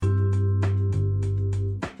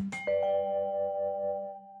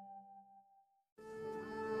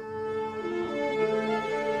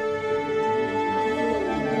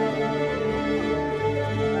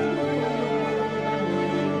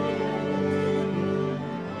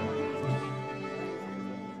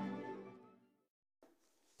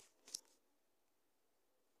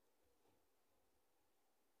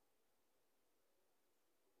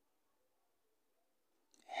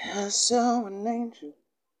I saw an angel,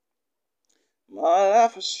 my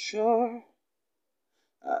life was sure.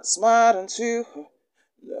 I smiled into her,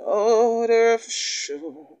 knowed her for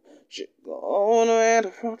sure. She'd gone away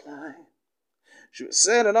the front line. She was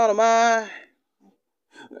sitting on my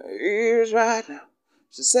ears right now.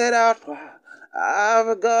 She said out loud,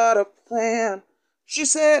 I've got a plan. She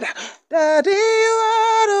said, Daddy, you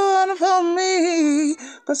are the one for me,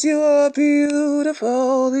 'cause you are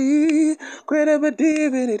beautifully incredible.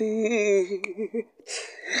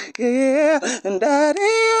 Yeah, and Daddy,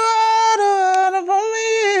 you are the one for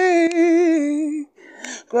me,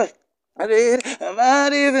 'cause I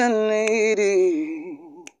might even need it.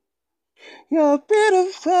 You're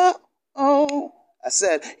beautiful, oh. I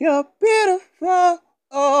said, you're beautiful,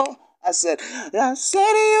 oh. I said, you're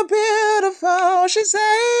beautiful. She said,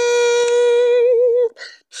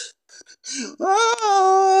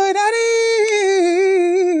 oh,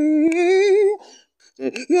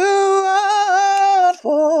 Daddy, you are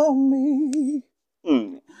for me.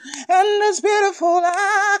 And it's beautiful,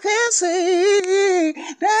 I can see,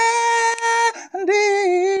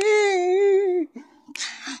 Daddy,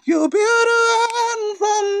 you're beautiful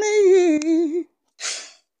for me.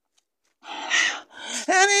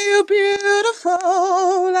 And you're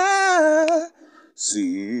beautiful, I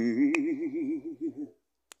see.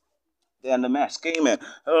 Then the mask came in.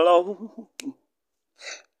 Hello,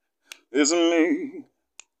 it's me.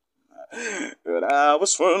 And I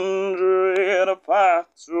was wondering if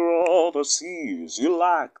after all the seas you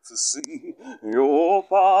like to see your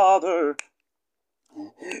father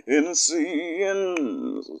in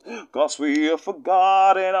seeing, 'cause we have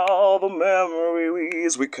forgotten all the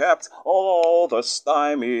memories we kept all this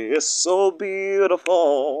time. It's so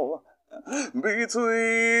beautiful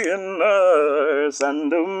between us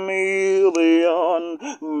and a million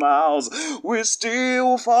miles. We're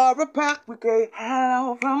still far apart, we can't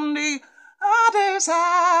help from the other side.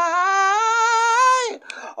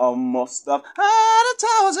 I must have heard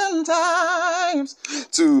 1,000 times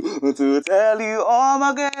to tell you, oh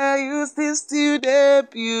my girl, you still there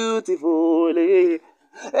beautifully.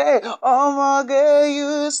 Hey, oh my girl,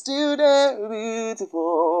 you still there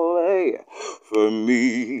beautifully for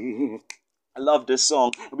me. I love this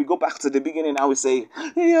song. We go back to the beginning now. We say,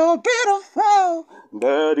 you're beautiful,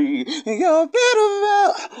 Daddy, you're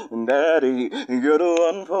beautiful, Daddy, you're the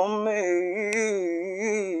one for me.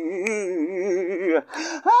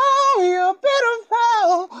 Oh, you're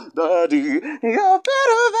beautiful, Daddy, you're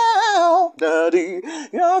beautiful, Daddy,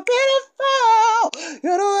 you're beautiful,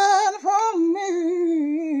 you're the one for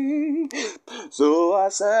me. So I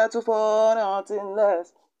settle for nothing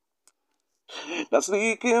less. That's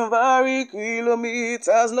speaking very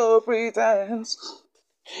kilometers, no pretense.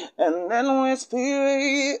 And then we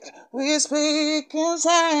speak in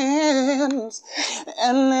signs.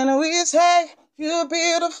 And then we say, you're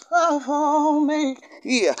beautiful for me.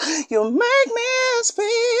 Yeah, you make me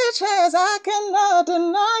speechless, I cannot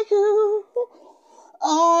deny you.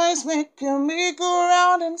 Always making me go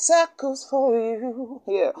round in circles for you.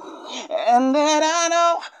 Yeah, and then I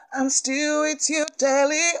know I'm still with you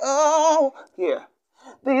daily. Oh, yeah.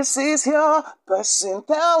 This is your person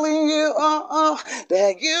telling you,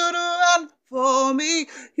 that you're the one for me.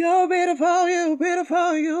 You're beautiful, you're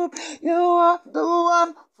beautiful, you are the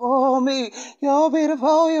one for me. You're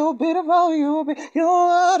beautiful, you're beautiful, you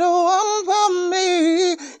are the one for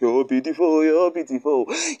me. You're beautiful, you're beautiful,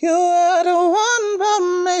 you are the one for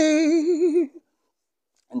me.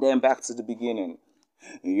 And then back to the beginning.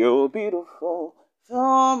 You're beautiful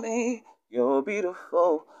for me. You're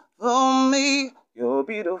beautiful for me. You're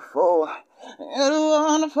beautiful. You're the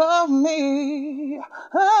one for me.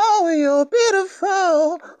 Oh, you're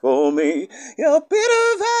beautiful for me. You're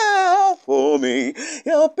beautiful for me.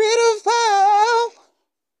 You're beautiful.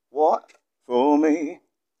 What? For me.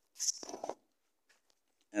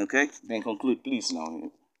 Okay, then conclude, please,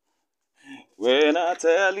 now. When I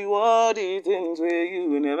tell you all the things where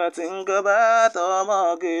you never think about, oh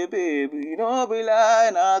my God, baby, don't be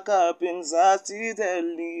lying, I can't inside to tell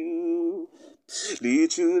you.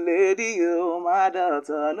 Little lady, you my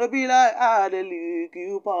daughter, no be like I dey lick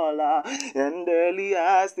you, Paula, and early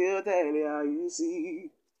I still tell you how you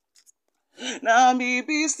see. Now me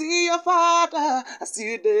be see your father, I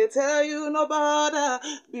still they tell you no bother,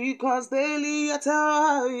 because daily I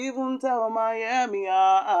tell, even tell Miami,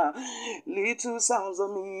 little sounds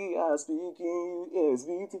of me are speaking, yes,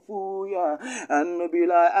 beautiful, yeah, and no be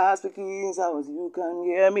like I speaking sounds, you can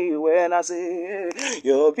hear me when I say,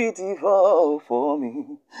 you're beautiful for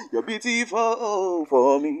me, you're beautiful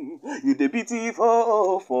for me, you're the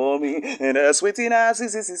beautiful for me, and that's waiting I see,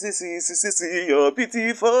 you're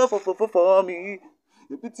beautiful for me.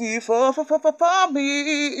 Beautiful for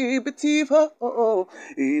me, beautiful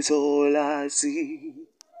is all I see.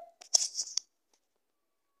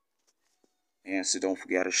 And so don't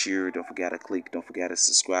forget to share, don't forget to click, don't forget to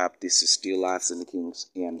subscribe. This is still Lives in the Kings,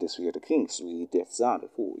 and this we are the Kings. We did sound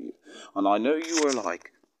it for you. And I know you were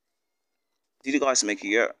like, did you guys make it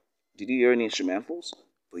hear? Did you hear any instrumentals?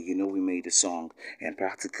 But you know we made a song, and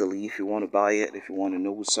practically if you want to buy it, if you want to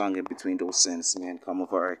know who sang in between those scenes, man, come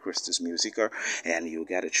over at Christus Musica, and you'll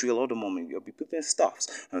get a thrill of the moment. You'll be putting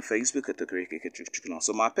stuffs on Facebook at the Greek and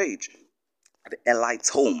also my page, the Elite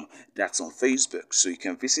Home, that's on Facebook, so you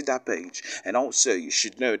can visit that page. And also you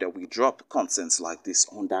should know that we drop contents like this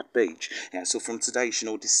on that page. And so from today you should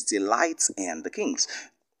know this is the Light and the Kings.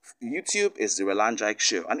 YouTube is the Relanjike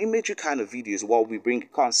Show, an imagery kind of videos while we bring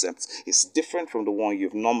concepts. It's different from the one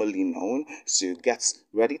you've normally known, so get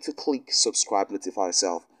ready to click subscribe, notify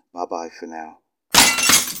yourself. Bye bye for now.